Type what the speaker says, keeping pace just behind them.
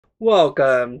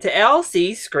Welcome to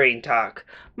LC Screen Talk.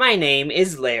 My name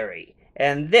is Larry,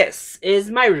 and this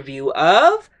is my review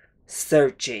of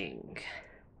Searching.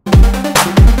 We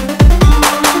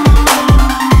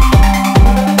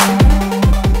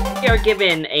are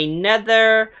given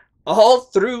another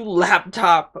all-through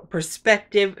laptop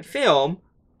perspective film,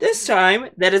 this time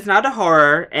that is not a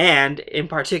horror and, in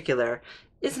particular,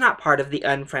 is not part of the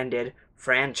Unfriended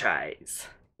franchise.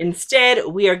 Instead,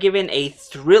 we are given a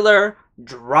thriller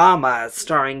drama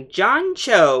starring John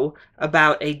Cho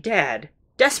about a dad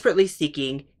desperately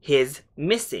seeking his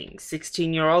missing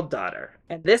 16-year-old daughter.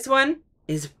 And this one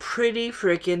is pretty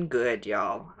freaking good,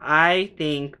 y'all. I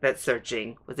think that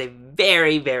Searching was a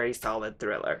very, very solid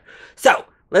thriller. So,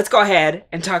 let's go ahead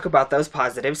and talk about those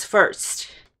positives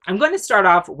first. I'm going to start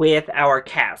off with our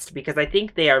cast because I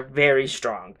think they are very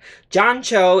strong. John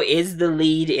Cho is the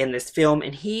lead in this film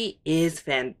and he is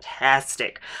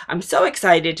fantastic. I'm so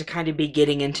excited to kind of be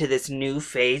getting into this new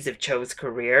phase of Cho's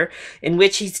career in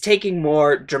which he's taking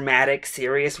more dramatic,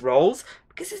 serious roles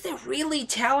because he's a really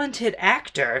talented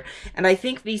actor and I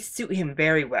think these suit him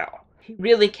very well. He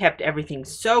really kept everything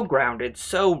so grounded,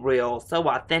 so real, so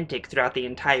authentic throughout the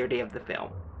entirety of the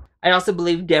film. I also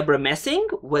believe Deborah Messing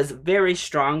was very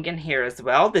strong in here as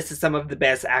well. This is some of the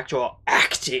best actual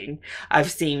acting I've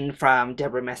seen from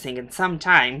Deborah Messing in some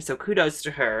time, so kudos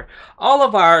to her. All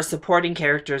of our supporting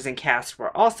characters and cast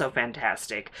were also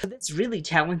fantastic. This really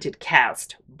talented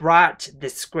cast brought the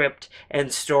script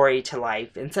and story to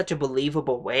life in such a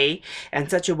believable way, and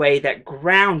such a way that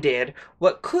grounded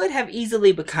what could have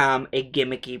easily become a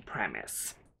gimmicky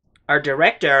premise. Our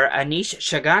director, Anish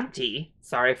Shaganti,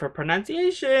 sorry for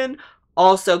pronunciation,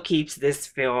 also keeps this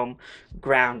film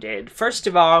grounded. First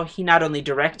of all, he not only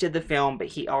directed the film, but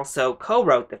he also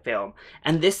co-wrote the film.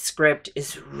 And this script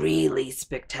is really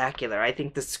spectacular. I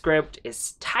think the script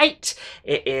is tight,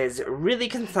 it is really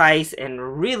concise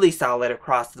and really solid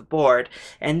across the board.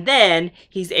 And then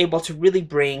he's able to really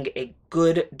bring a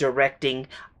good directing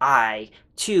eye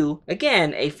to,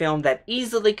 again, a film that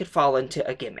easily could fall into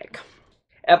a gimmick.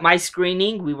 At my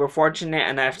screening, we were fortunate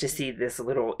enough to see this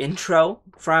little intro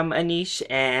from Anish,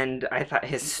 and I thought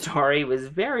his story was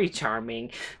very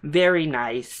charming, very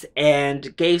nice,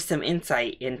 and gave some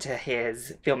insight into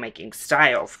his filmmaking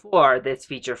style for this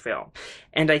feature film.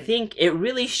 And I think it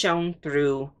really shone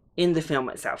through in the film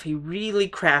itself. He really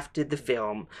crafted the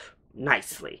film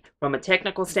nicely. From a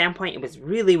technical standpoint, it was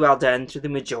really well done through the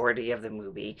majority of the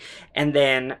movie. And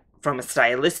then from a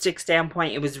stylistic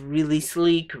standpoint, it was really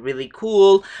sleek, really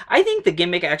cool. I think the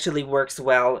gimmick actually works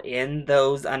well in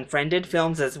those Unfriended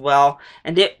films as well,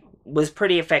 and it was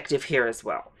pretty effective here as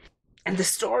well. And the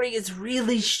story is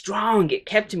really strong. It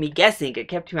kept me guessing. It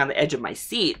kept me on the edge of my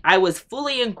seat. I was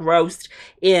fully engrossed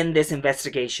in this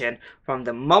investigation from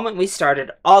the moment we started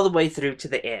all the way through to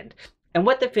the end. And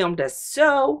what the film does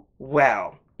so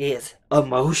well is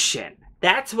emotion.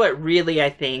 That's what really,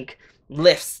 I think,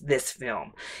 lifts this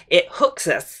film. It hooks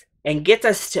us and gets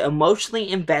us to emotionally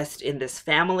invest in this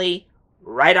family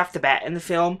right off the bat in the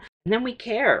film. And then we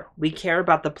care. We care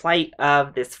about the plight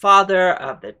of this father,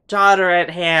 of the daughter at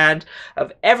hand,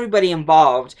 of everybody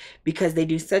involved, because they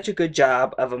do such a good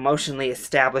job of emotionally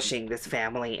establishing this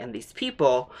family and these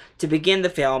people to begin the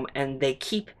film, and they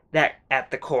keep that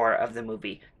at the core of the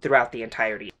movie throughout the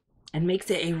entirety, and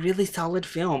makes it a really solid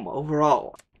film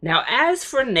overall. Now, as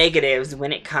for negatives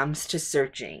when it comes to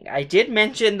Searching, I did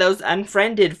mention those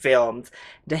Unfriended films.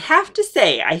 And I have to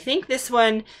say, I think this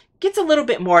one gets a little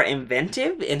bit more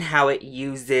inventive in how it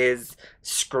uses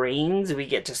screens. We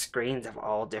get to screens of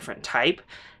all different type.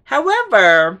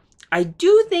 However, I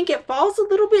do think it falls a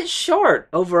little bit short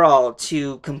overall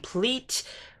to complete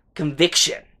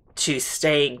conviction, to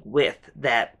staying with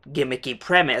that gimmicky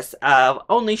premise of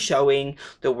only showing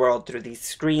the world through these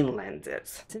screen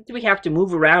lenses. Since we have to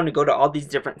move around and go to all these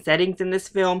different settings in this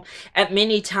film, at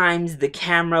many times the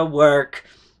camera work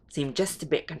seemed just a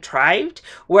bit contrived,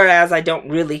 whereas I don't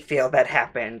really feel that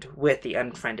happened with the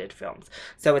Unfriended films.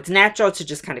 So it's natural to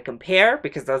just kind of compare,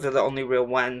 because those are the only real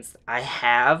ones I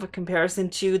have a comparison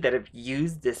to that have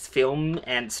used this film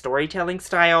and storytelling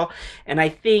style, and I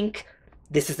think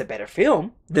this is a better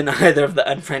film than either of the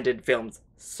Unfriended films,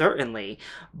 certainly,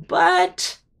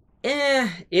 but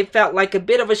it felt like a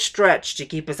bit of a stretch to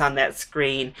keep us on that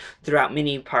screen throughout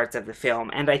many parts of the film,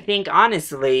 and I think,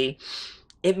 honestly,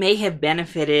 it may have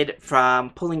benefited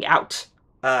from pulling out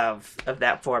of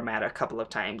that format a couple of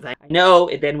times. I know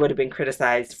it then would have been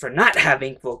criticized for not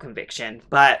having full conviction,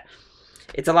 but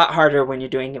it's a lot harder when you're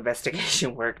doing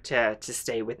investigation work to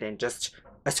stay within just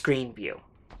a screen view.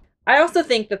 I also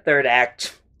think the third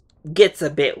act gets a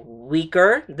bit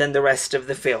weaker than the rest of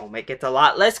the film. It gets a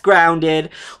lot less grounded.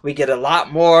 We get a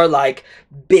lot more like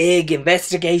big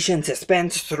investigation,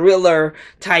 suspense, thriller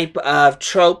type of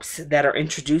tropes that are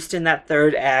introduced in that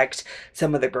third act.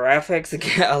 Some of the graphics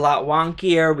get a lot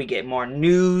wonkier. We get more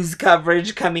news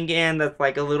coverage coming in that's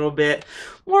like a little bit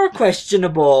more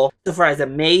questionable. So far as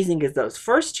amazing as those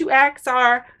first two acts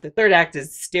are, the third act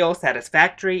is still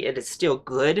satisfactory. It is still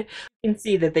good. You can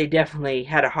see that they definitely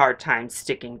had a hard time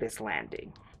sticking this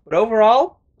landing. But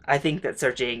overall, I think that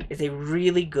Searching is a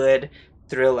really good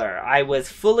thriller. I was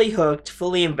fully hooked,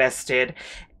 fully invested,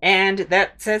 and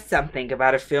that says something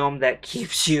about a film that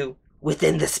keeps you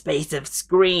within the space of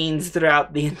screens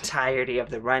throughout the entirety of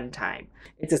the runtime.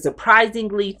 It's a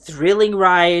surprisingly thrilling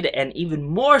ride, and even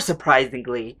more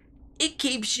surprisingly, it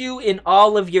keeps you in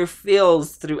all of your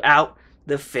feels throughout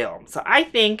the film. So I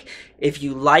think if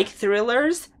you like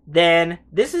thrillers, then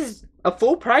this is a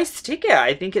full price ticket.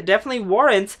 I think it definitely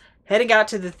warrants heading out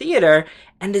to the theater,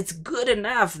 and it's good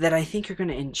enough that I think you're going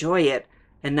to enjoy it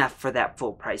enough for that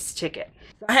full price ticket.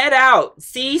 So head out,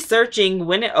 see Searching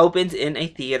when it opens in a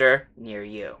theater near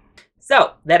you.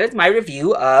 So that is my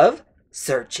review of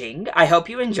Searching. I hope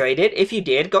you enjoyed it. If you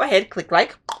did, go ahead, click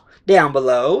like down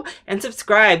below and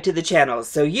subscribe to the channel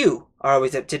so you are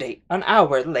always up to date on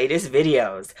our latest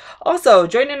videos. Also,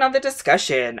 join in on the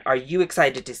discussion. Are you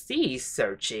excited to see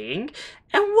Searching?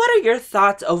 And what are your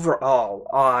thoughts overall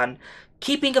on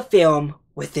keeping a film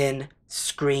within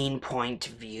screen point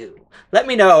view? Let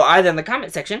me know either in the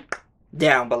comment section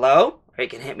down below, or you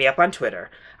can hit me up on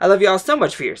Twitter. I love you all so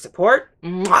much for your support.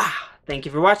 Mwah! Thank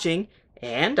you for watching,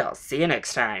 and I'll see you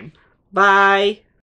next time. Bye!